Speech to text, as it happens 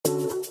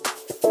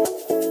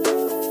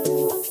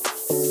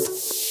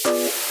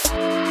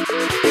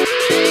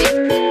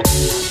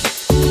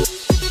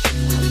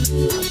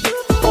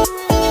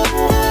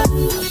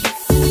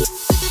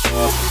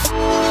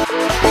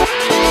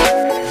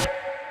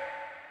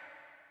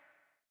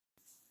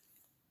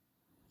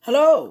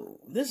Hello,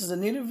 this is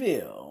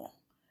Anitaville,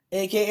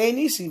 aka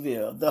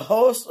Nisiville, the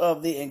host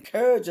of the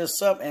Encourage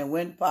Yourself and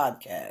Win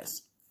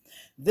podcast.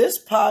 This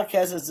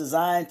podcast is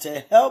designed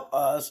to help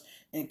us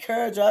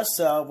encourage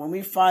ourselves when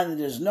we find that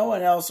there's no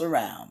one else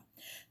around.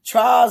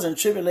 Trials and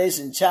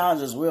tribulation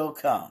challenges will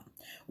come.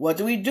 What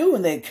do we do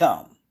when they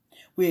come?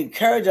 We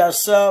encourage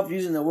ourselves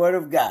using the Word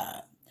of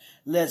God.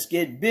 Let's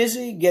get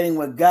busy getting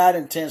what God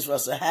intends for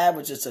us to have,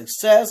 which is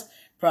success,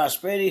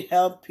 prosperity,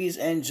 health, peace,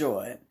 and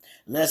joy.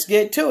 Let's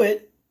get to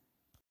it.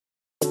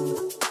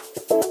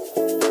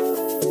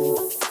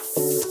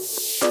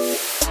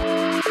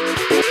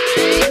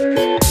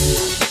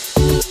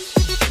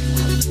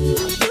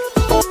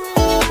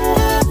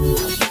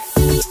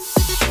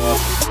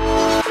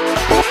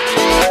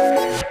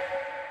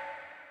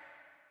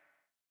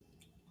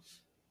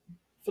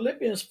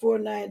 Philippians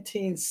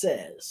 4:19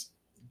 says,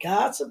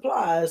 God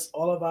supplies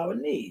all of our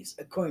needs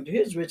according to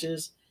his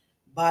riches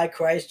by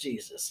Christ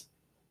Jesus.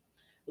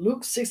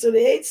 Luke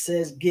 6:38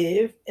 says,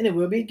 give and it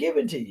will be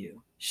given to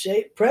you.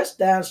 Pressed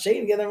down,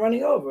 shaken together, and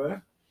running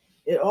over.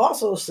 It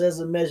also says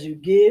the measure you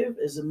give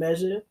is the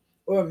measure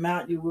or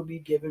amount you will be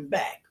given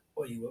back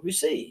or you will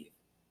receive.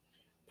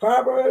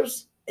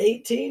 Proverbs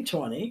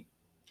 18:20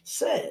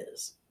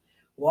 says,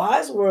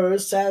 wise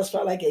words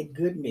satisfy like a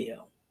good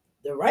meal.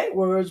 The right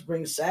words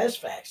bring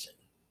satisfaction.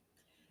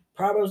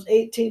 Proverbs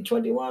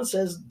 18:21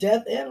 says,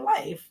 death and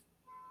life.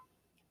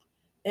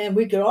 And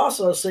we could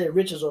also say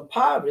riches or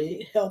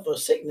poverty, health or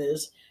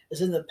sickness is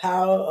in the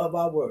power of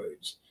our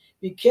words.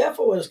 Be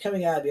careful what is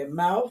coming out of your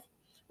mouth,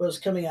 what is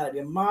coming out of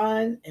your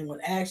mind, and what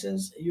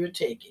actions you're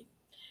taking.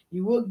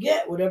 You will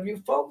get whatever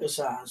you focus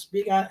on,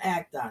 speak on,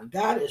 act on.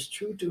 God is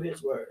true to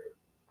his word.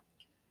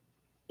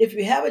 If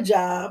you have a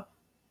job,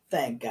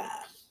 thank God.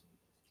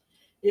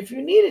 If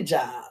you need a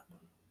job,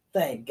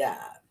 thank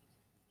God.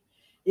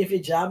 If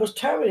your job was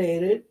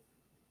terminated,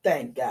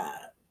 thank God.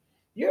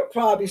 You're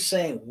probably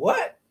saying,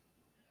 what?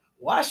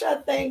 Why should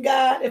I thank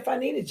God if I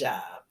need a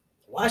job?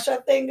 Why should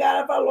I thank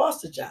God if I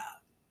lost a job?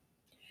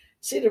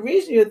 See, the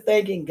reason you're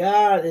thanking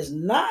God is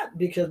not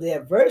because of the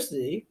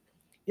adversity.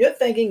 You're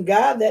thanking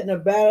God that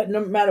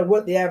no matter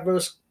what the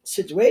adverse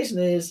situation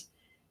is,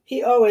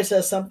 he always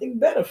has something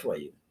better for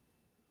you.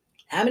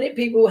 How many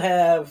people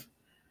have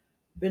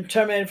been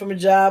terminated from a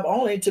job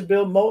only to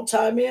build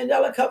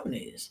multi-million-dollar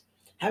companies?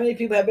 How many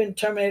people have been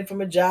terminated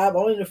from a job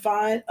only to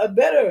find a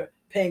better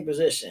paying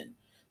position?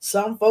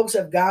 Some folks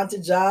have gone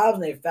to jobs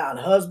and they found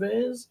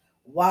husbands,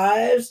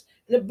 wives,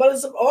 and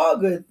abundance of all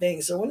good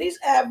things. So when these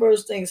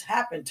adverse things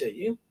happen to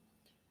you,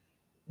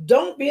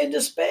 don't be in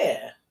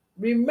despair.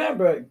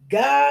 Remember,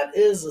 God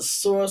is the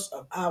source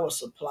of our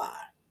supply.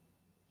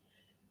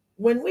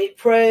 When we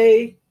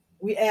pray,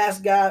 we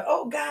ask God,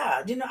 oh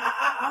God,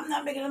 I'm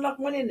not making enough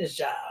money in this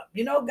job.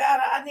 God,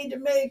 I need to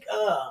make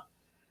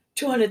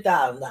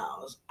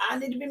 $200,000. I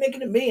need to be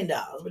making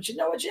 $1,000,000. But you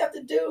know what you have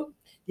to do?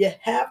 You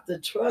have to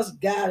trust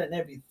God in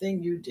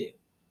everything you do.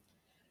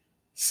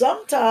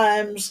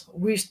 Sometimes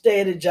we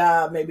stay at a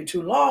job maybe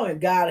too long and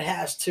God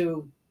has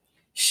to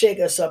shake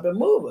us up and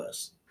move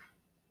us.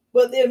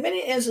 But there are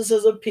many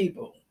instances of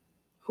people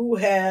who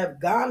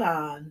have gone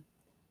on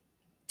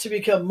to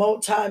become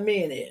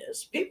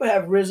multi-millionaires. People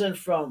have risen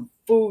from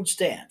food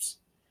stamps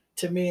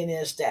to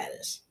millionaire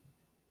status.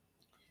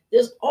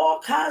 There's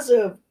all kinds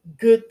of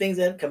good things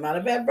that have come out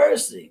of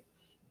adversity.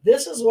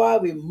 This is why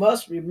we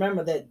must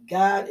remember that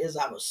God is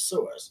our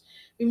source.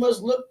 We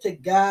must look to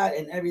God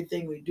in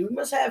everything we do. We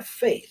must have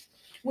faith.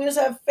 We must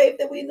have faith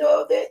that we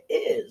know there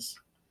is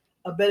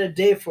a better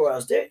day for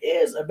us. There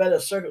is a better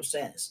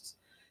circumstance.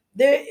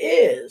 There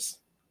is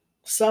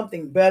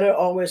something better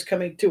always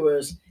coming to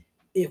us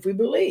if we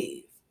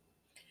believe.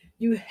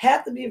 You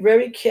have to be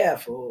very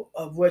careful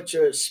of what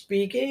you're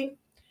speaking,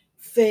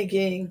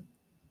 thinking,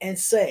 and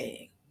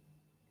saying,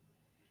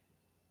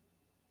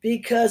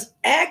 because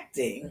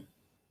acting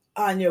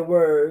on your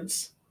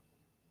words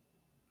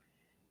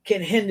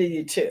can hinder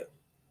you too.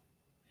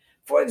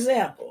 For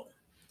example,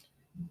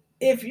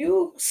 if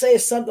you say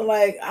something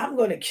like, I'm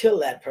going to kill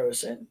that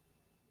person,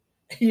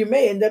 you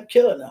may end up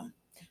killing them.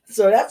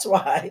 So that's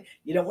why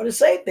you don't want to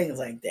say things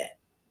like that.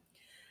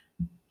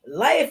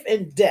 Life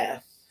and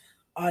death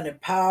are in the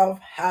power of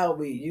how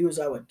we use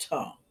our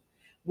tongue,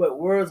 what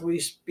words we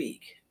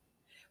speak,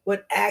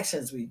 what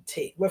actions we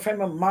take, what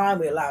frame of mind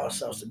we allow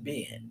ourselves to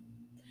be in.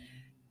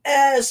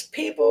 As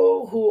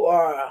people who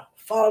are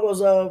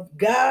followers of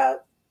God,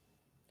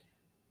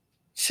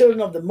 children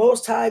of the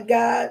Most High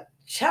God,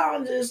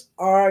 challenges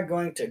are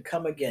going to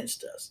come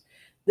against us.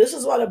 This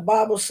is why the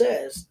Bible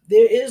says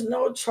there is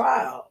no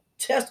trial,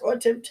 test, or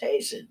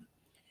temptation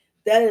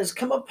that has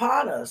come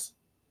upon us,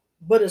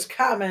 but is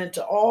common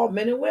to all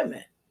men and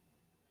women.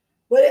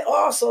 But it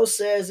also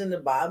says in the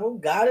Bible,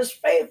 God is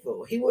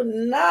faithful. He will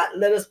not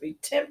let us be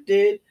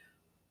tempted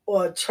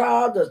or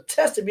tried or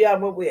tested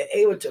beyond what we are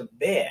able to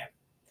bear.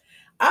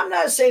 I'm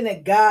not saying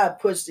that God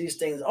puts these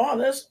things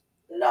on us.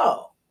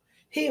 No.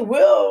 He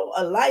will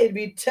allow you to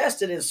be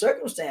tested in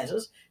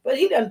circumstances, but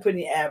he doesn't put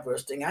any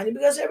adverse thing on you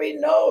because he already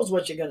knows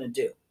what you're going to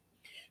do.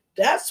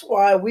 That's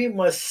why we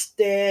must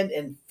stand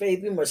in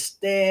faith. We must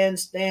stand,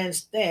 stand,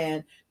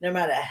 stand, no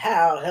matter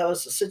how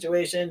hellish the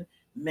situation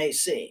may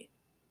seem.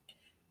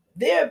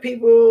 There are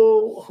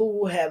people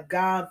who have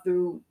gone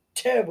through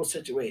terrible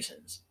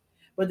situations,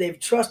 but they've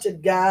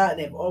trusted God and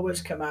they've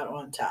always come out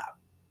on top.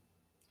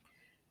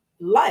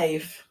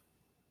 Life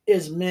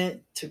is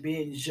meant to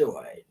be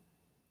enjoyed.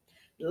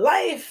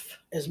 Life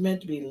is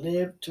meant to be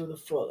lived to the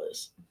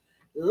fullest.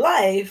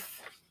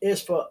 Life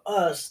is for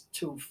us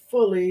to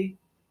fully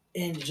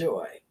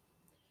enjoy.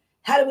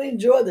 How do we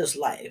enjoy this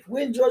life?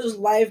 We enjoy this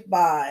life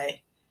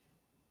by,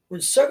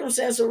 when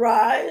circumstances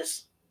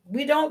arise,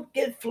 we don't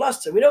get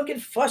flustered. We don't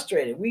get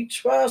frustrated. We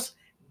trust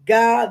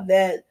God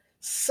that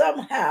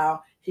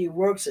somehow He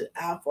works it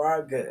out for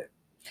our good.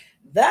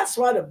 That's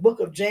why the book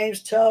of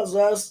James tells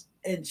us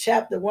in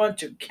chapter 1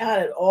 to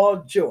count it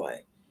all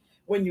joy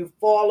when you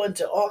fall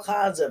into all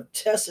kinds of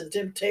tests and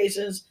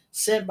temptations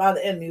sent by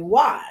the enemy.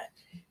 Why?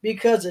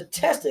 Because the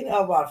testing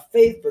of our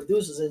faith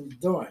produces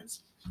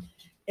endurance.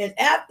 And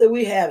after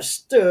we have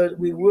stood,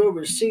 we will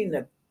receive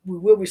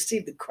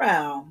the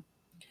crown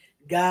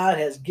God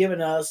has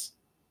given us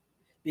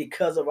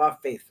because of our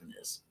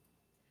faithfulness.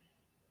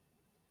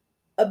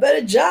 A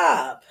better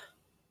job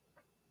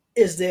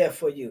is there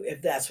for you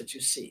if that's what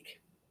you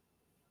seek.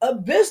 A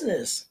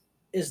business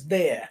is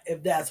there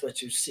if that's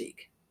what you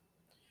seek.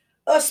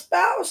 A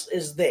spouse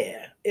is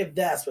there if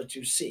that's what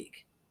you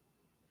seek.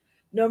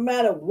 No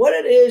matter what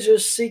it is you're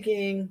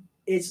seeking,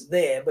 it's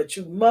there, but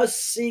you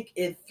must seek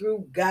it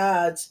through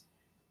God's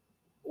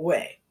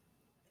way,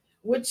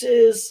 which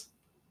is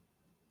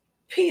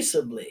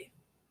peaceably,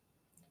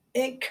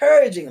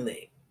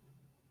 encouragingly.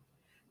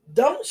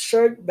 Don't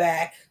shirk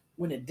back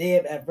when the day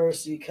of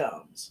adversity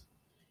comes.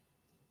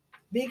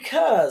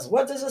 Because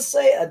what does it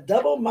say? A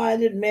double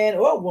minded man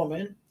or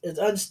woman is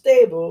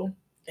unstable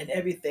in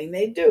everything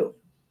they do.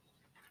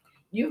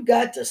 You've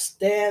got to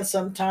stand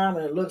sometime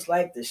and it looks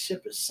like the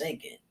ship is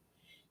sinking.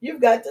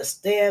 You've got to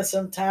stand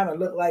sometime and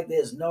look like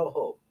there's no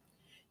hope.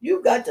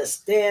 You've got to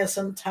stand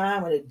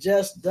sometime when it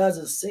just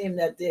doesn't seem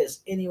that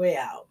there's any way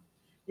out.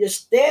 You're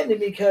standing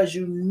because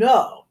you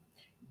know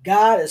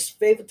God is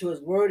faithful to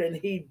his word and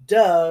he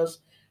does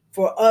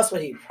for us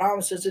what he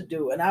promises to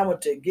do. And I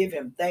want to give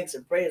him thanks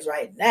and praise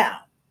right now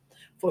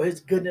for his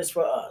goodness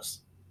for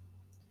us.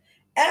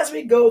 As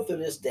we go through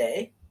this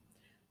day,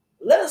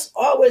 let us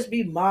always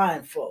be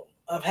mindful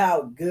of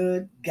how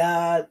good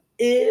God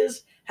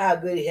is, how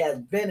good He has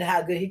been, and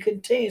how good He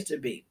continues to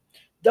be.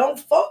 Don't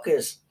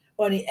focus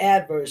on the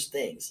adverse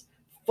things,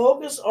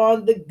 focus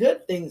on the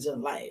good things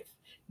in life.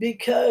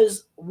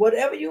 Because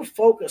whatever you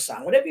focus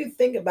on, whatever you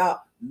think about,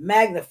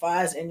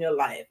 magnifies in your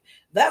life.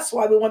 That's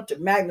why we want to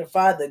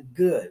magnify the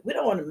good. We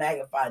don't want to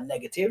magnify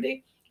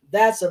negativity.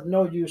 That's of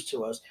no use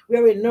to us. We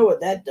already know what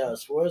that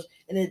does for us,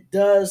 and it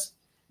does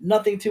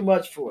nothing too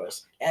much for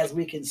us, as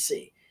we can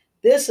see.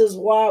 This is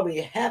why we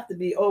have to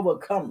be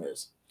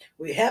overcomers.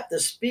 We have to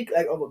speak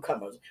like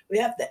overcomers. We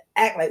have to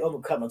act like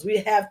overcomers. We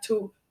have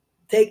to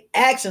take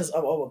actions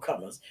of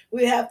overcomers.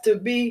 We have to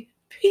be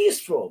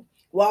peaceful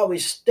while we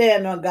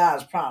stand on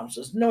God's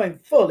promises, knowing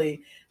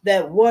fully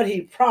that what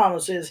He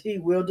promises, He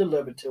will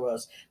deliver to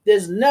us.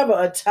 There's never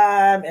a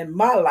time in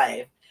my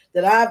life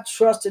that I've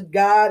trusted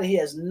God. He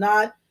has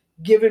not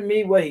given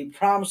me what He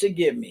promised to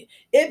give me.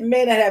 It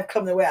may not have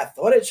come the way I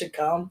thought it should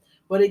come,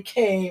 but it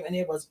came and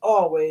it was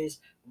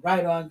always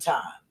right on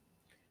time.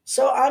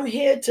 So I'm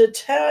here to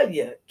tell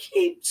you,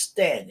 keep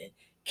standing,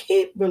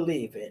 keep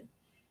believing.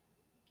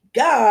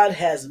 God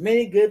has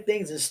many good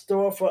things in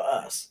store for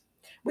us.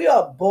 We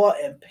are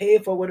bought and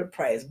paid for with a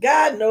price.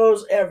 God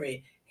knows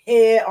every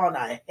hair on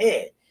our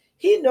head.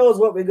 He knows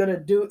what we're going to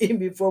do even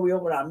before we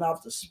open our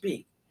mouth to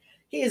speak.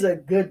 He's a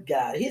good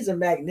God. He's a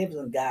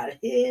magnificent God.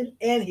 And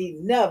He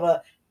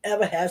never,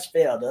 ever has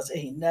failed us, and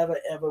He never,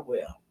 ever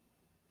will.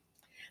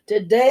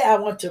 Today, I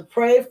want to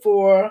pray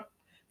for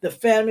the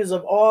families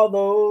of all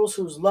those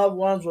whose loved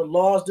ones were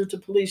lost due to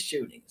police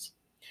shootings.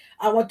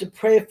 I want to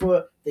pray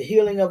for the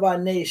healing of our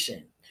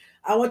nation.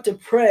 I want to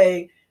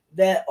pray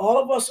that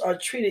all of us are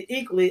treated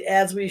equally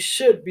as we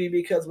should be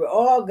because we're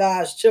all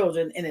God's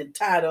children and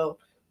entitled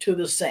to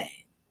the same.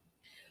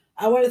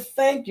 I want to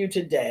thank you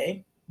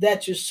today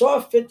that you saw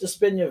fit to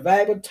spend your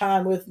valuable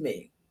time with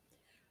me.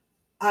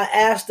 I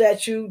ask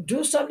that you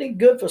do something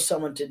good for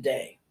someone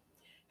today.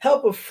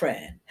 Help a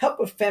friend, help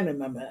a family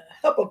member,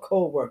 help a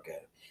co-worker,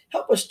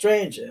 help a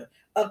stranger,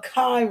 a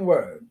kind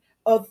word,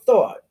 a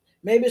thought,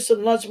 maybe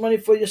some lunch money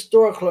for your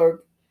store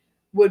clerk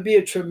would be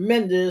a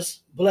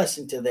tremendous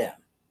blessing to them.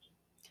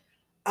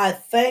 I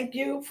thank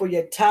you for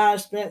your time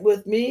spent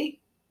with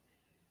me.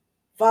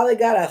 Father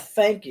God, I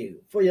thank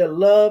you for your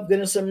love,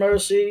 goodness, and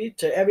mercy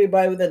to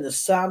everybody within the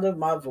sound of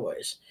my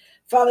voice.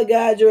 Father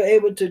God, you're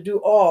able to do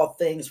all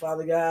things,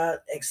 Father God,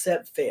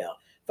 except fail.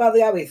 Father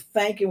God, we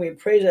thank you and we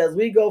praise you as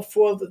we go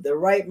forth with the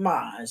right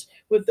minds,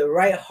 with the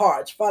right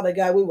hearts. Father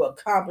God, we will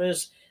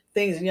accomplish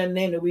things in your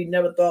name that we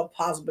never thought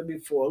possible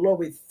before. Lord,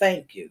 we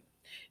thank you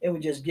and we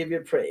just give you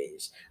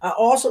praise. I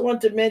also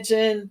want to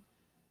mention,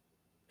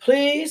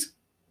 please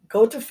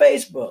go to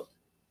Facebook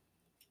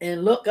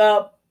and look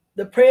up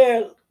The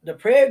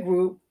prayer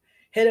group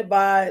headed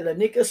by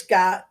Lanika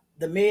Scott,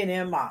 the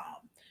Millionaire Mom.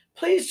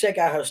 Please check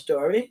out her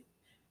story.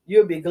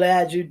 You'll be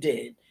glad you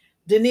did.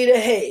 Danita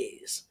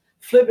Hayes,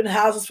 Flipping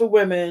Houses for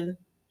Women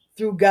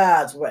Through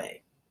God's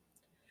Way.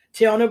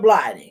 Tiona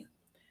Blyting,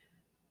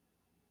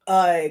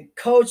 a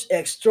coach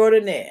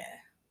extraordinaire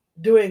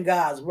doing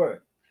God's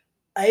work.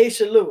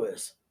 Aisha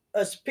Lewis,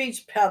 a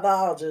speech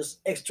pathologist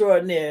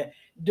extraordinaire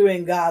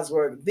doing God's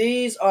work.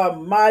 These are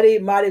mighty,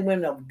 mighty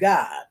women of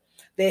God.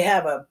 They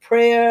have a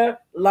prayer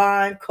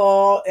line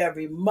call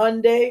every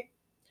Monday,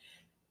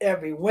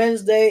 every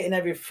Wednesday, and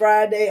every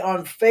Friday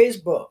on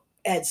Facebook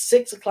at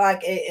 6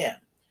 o'clock a.m.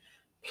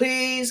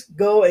 Please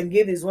go and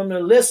give these women a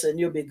listen.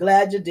 You'll be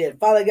glad you did.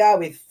 Father God,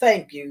 we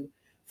thank you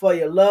for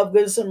your love,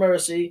 goodness, and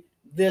mercy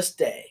this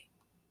day.